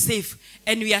want to be safe,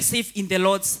 and we are safe in the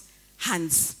Lord's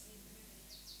hands.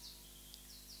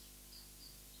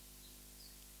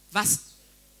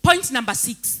 Point number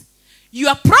 6.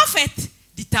 Your prophet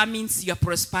determines your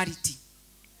prosperity.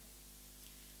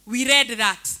 We read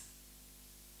that.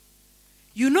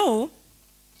 You know,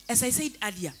 as I said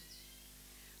earlier,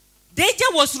 danger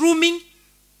was looming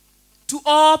to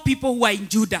all people who are in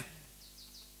Judah.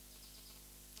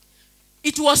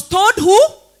 It was told who?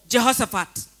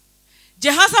 Jehoshaphat.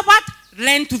 Jehoshaphat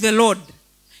ran to the Lord.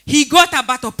 He got a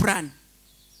battle plan.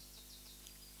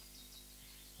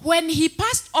 When he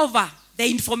passed over the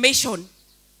information,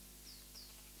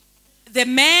 the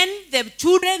men, the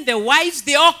children, the wives,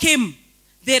 they all came.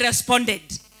 They responded.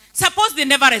 Suppose they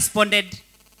never responded.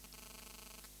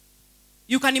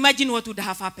 You can imagine what would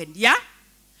have happened, yeah?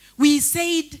 We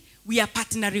said we are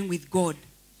partnering with God.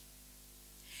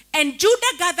 And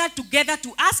Judah gathered together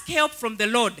to ask help from the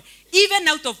Lord. Even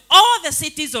out of all the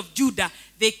cities of Judah,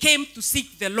 they came to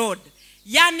seek the Lord,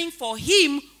 yearning for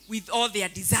him with all their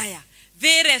desire.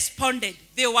 They responded.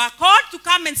 They were called to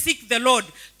come and seek the Lord,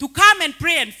 to come and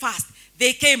pray and fast.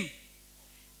 They came.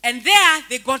 And there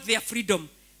they got their freedom.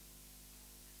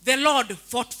 The Lord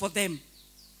fought for them.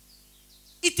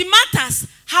 It matters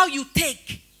how you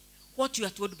take what you are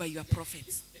told by your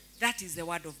prophets. That is the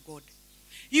word of God.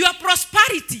 Your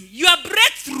prosperity, your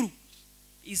breakthrough,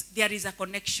 there is a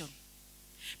connection.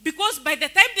 Because by the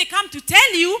time they come to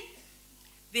tell you,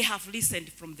 they have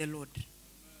listened from the Lord.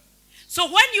 So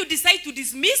when you decide to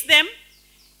dismiss them,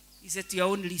 it's at your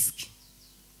own risk.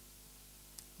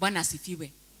 Bwana asifiwe.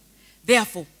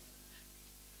 Therefore,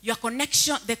 your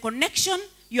connection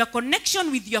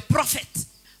with your prophet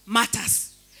matters.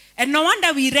 And no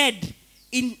wonder we read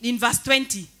in verse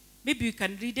 20. Maybe we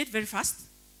can read it very fast.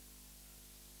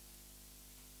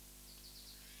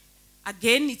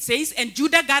 Again, it says, and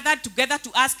Judah gathered together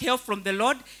to ask help from the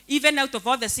Lord. Even out of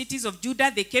all the cities of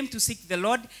Judah, they came to seek the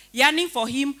Lord, yearning for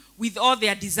him with all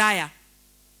their desire.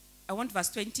 I want verse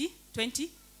 20.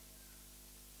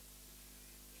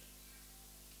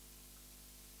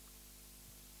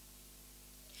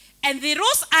 And they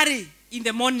rose early in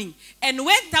the morning and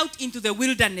went out into the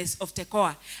wilderness of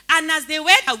Tekoa. And as they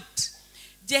went out,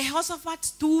 Jehoshaphat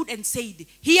stood and said,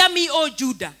 hear me, O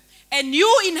Judah, and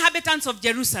you inhabitants of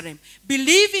Jerusalem,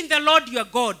 believe in the Lord your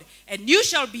God, and you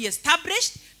shall be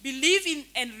established. Believe in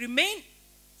and remain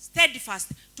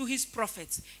steadfast to his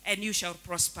prophets, and you shall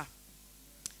prosper.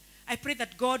 I pray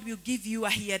that God will give you a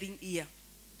hearing ear.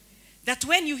 That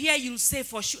when you hear, you'll say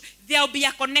for sure, there will be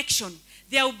a connection.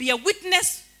 There will be a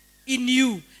witness in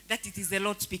you that it is the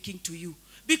Lord speaking to you.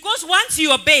 Because once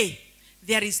you obey,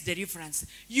 there is deliverance.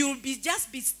 You'll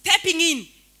just be stepping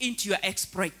into your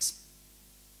exploit.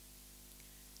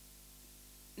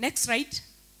 Next slide.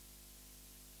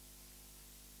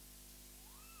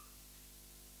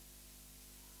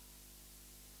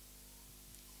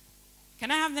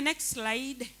 Can I have the next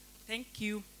slide? Thank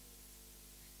you.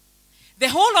 The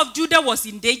whole of Judah was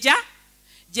in danger.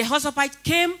 Jehoshaphat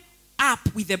came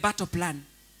up with a battle plan.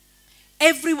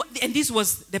 Everyone, and this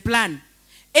was the plan.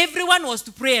 Everyone was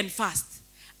to pray and fast.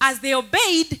 As they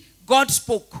obeyed, God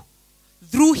spoke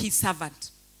through his servant.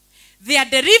 Their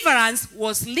deliverance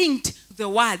was linked to the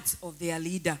words of their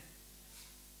leader.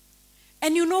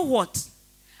 And you know what?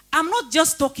 I'm not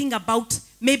just talking about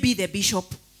maybe the bishop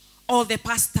or the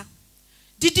pastor.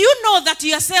 Did you know that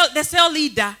the cell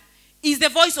leader is the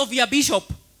voice of your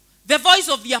bishop, the voice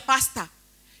of your pastor,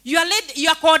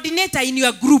 your coordinator in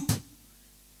your group?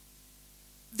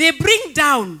 They bring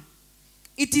down.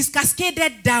 It is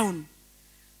cascaded down.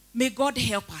 May God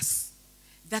help us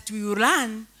that we will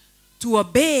learn to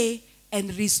obey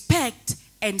and respect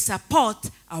and support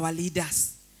our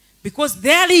leaders. Because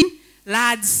therein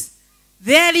lies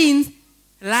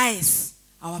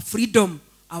our freedom,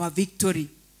 our victory.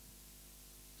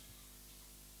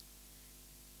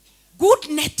 Good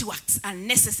networks are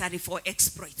necessary for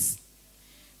exploits.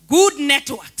 Good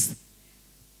networks.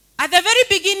 At the very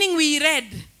beginning we read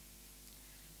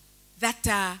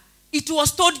that it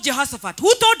was told Jehoshaphat.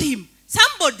 Who told him?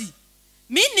 Somebody.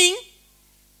 Meaning,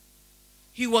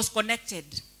 he was connected.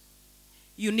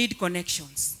 You need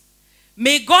connections.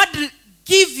 May God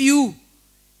give you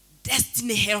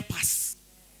destiny helpers.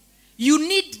 You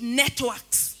need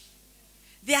networks.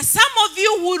 There are some of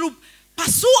you who will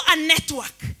pursue a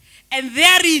network, and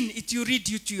therein it will lead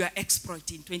you to your exploit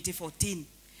in 2014.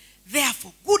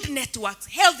 Therefore, good networks,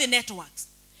 healthy networks.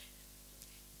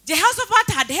 Jehoshaphat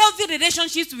had healthy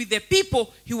relationships with the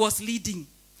people he was leading.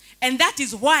 And that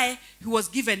is why he was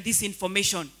given this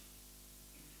information.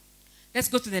 Let's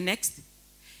go to the next.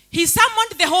 He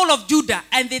summoned the whole of Judah,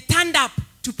 and they turned up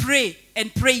to pray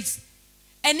and praise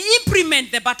and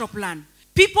implement the battle plan.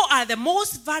 People are the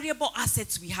most valuable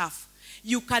assets we have.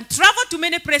 You can travel to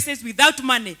many places without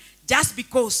money just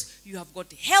because you have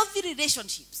got healthy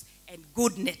relationships and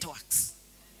good networks.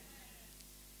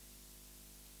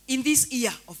 In this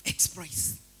year of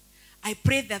exploits, I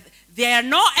pray that there are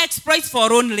no exploits for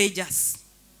our own leaders.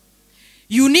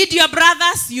 You need your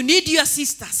brothers, you need your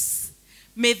sisters.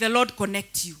 May the Lord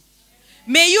connect you.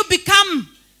 May you become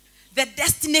the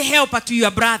destiny helper to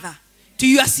your brother, to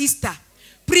your sister.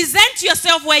 Present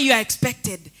yourself where you are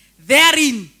expected.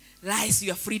 Therein lies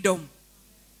your freedom.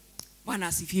 Bwana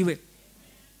asifiwe.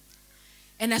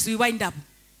 And as we wind up,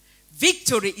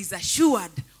 victory is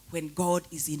assured when God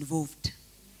is involved.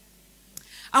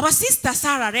 Our sister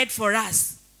Sarah read for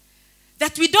us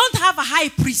that we don't have a high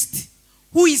priest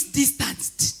who is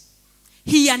distanced.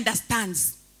 He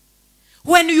understands.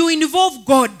 When you involve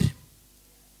God,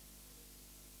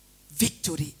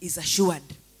 victory is assured.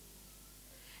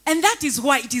 And that is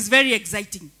why it is very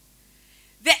exciting.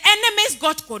 The enemies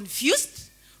got confused,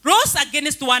 rose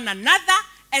against one another,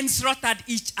 and slaughtered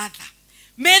each other.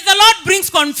 May the Lord bring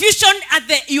confusion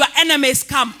at your enemy's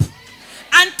camp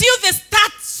until they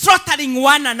start slaughtering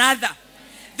one another.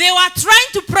 They were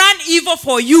trying to plan evil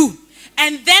for you,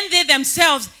 and then they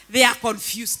themselves, they are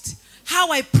confused.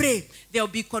 How I pray there will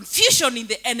be confusion in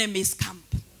the enemy's camp.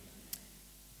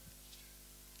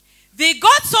 They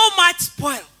got so much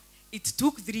spoil, it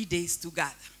took 3 days to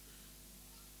gather.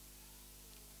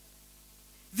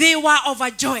 They were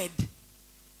overjoyed.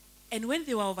 And when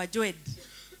they were overjoyed,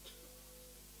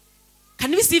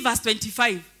 can we see verse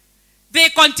 25? They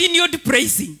continued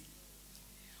praising.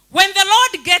 When the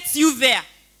Lord gets you there,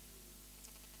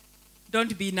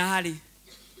 don't be in a hurry.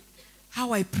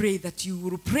 How I pray that you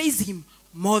will praise him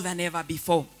more than ever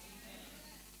before.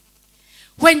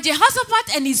 When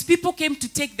Jehoshaphat and his people came to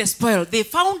take the spoil, they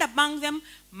found among them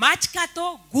much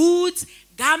cattle, goods,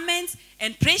 garments,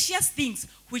 and precious things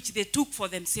which they took for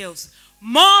themselves,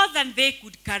 more than they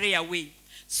could carry away.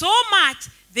 So much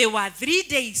they were 3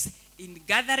 days in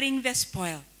gathering the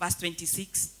spoil. Verse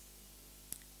 26.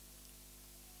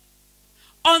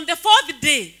 On the 4th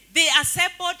day, they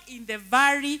assembled in the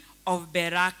valley of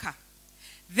Beraka.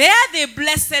 There they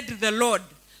blessed the Lord.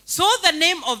 So the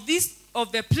name of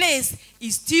the place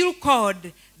is still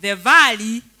called the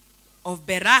valley of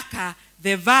Beraka,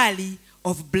 the valley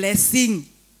of blessing.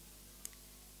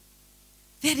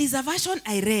 There is a version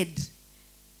I read,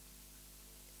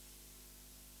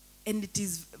 and it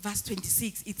is verse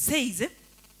 26. It says,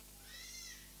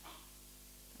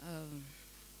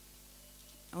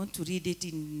 I want to read it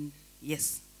in,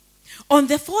 yes. On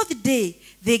the 4th day,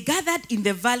 they gathered in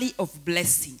the valley of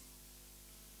blessing,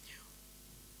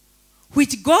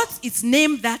 which got its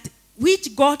name that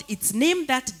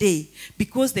day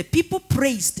because the people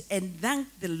praised and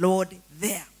thanked the Lord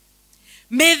there.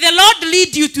 May the Lord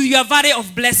lead you to your valley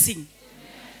of blessing. Amen.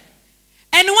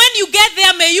 And when you get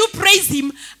there, may you praise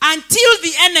him until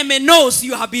the enemy knows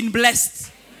you have been blessed.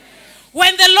 Amen.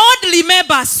 When the Lord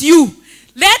remembers you,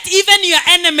 let even your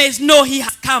enemies know he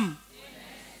has come. Amen.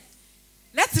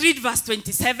 Let's read verse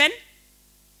 27.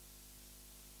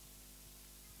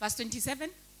 Verse 27.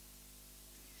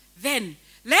 Then,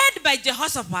 led by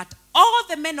Jehoshaphat, all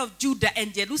the men of Judah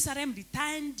and Jerusalem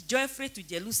returned joyfully to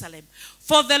Jerusalem,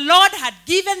 for the Lord had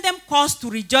given them cause to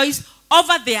rejoice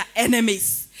over their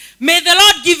enemies. May the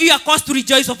Lord give you a cause to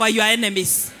rejoice over your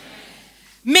enemies.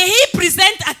 May he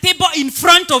present a table in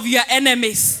front of your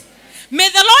enemies. May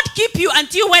the Lord keep you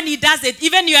until when he does it,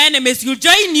 even your enemies will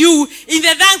join you in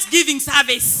the Thanksgiving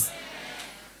service.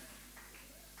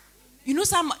 You know,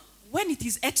 when it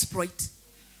is exploit,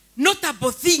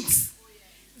 notable things,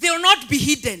 they will not be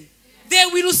hidden. They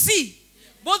will see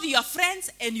both your friends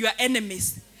and your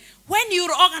enemies. When you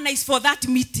organize for that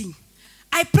meeting,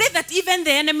 I pray that even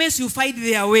the enemies will find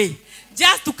their way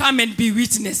just to come and be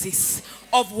witnesses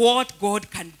of what God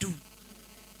can do.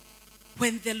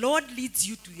 When the Lord leads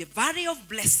you to the valley of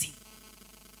blessing,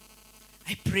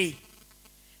 I pray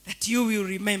that you will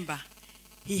remember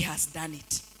he has done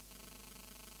it.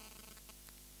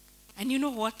 And you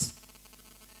know what?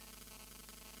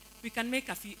 We can make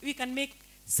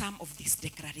some of this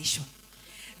declaration.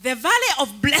 The valley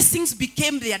of blessings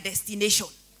became their destination.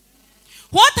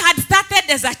 What had started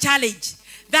as a challenge,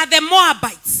 that the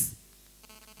Moabites,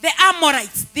 the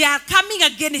Amorites, they are coming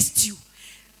against you,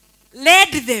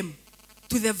 led them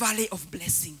to the valley of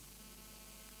blessing.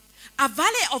 A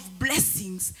valley of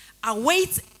blessings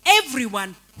awaits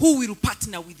everyone who will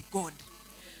partner with God.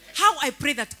 How I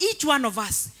pray that each one of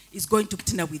us is going to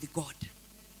partner with God.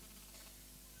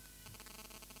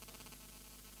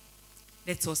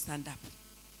 Let's all stand up.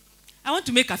 I want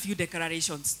to make a few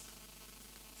declarations.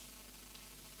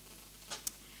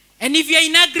 And if you're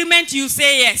in agreement, you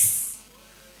say yes.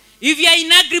 If you're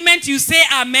in agreement, you say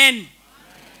amen.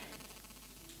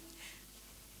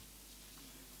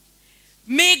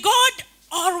 May God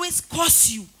always cause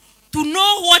you to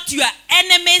know what your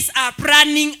enemies are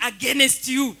planning against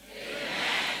you. Amen.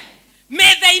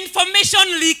 May the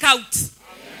information leak out. Amen.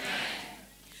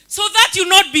 So that you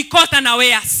not be caught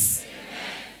unawares.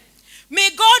 Amen. May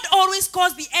God always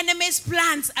cause the enemy's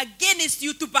plans against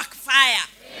you to backfire.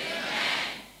 Amen.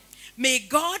 May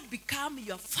God become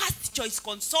your first choice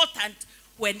consultant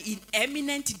when in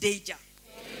imminent danger.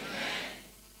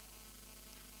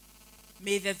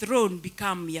 May the throne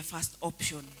become your first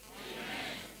option. Amen.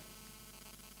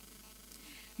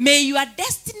 May your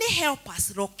destiny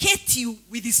helpers locate you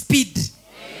with speed.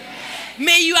 Amen.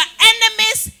 May your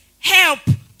enemies help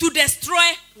to destroy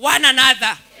one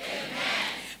another. Amen.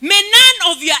 May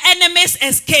none of your enemies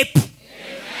escape.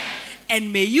 Amen.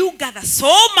 And may you gather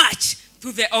so much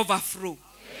to the overflow.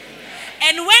 Amen.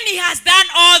 And when he has done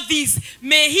all this,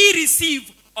 may he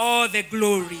receive all the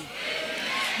glory.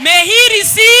 Amen. May he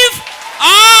receive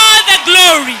all the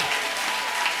glory.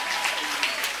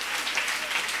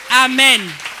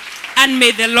 Amen. And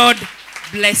may the Lord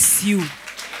bless you.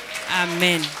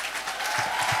 Amen.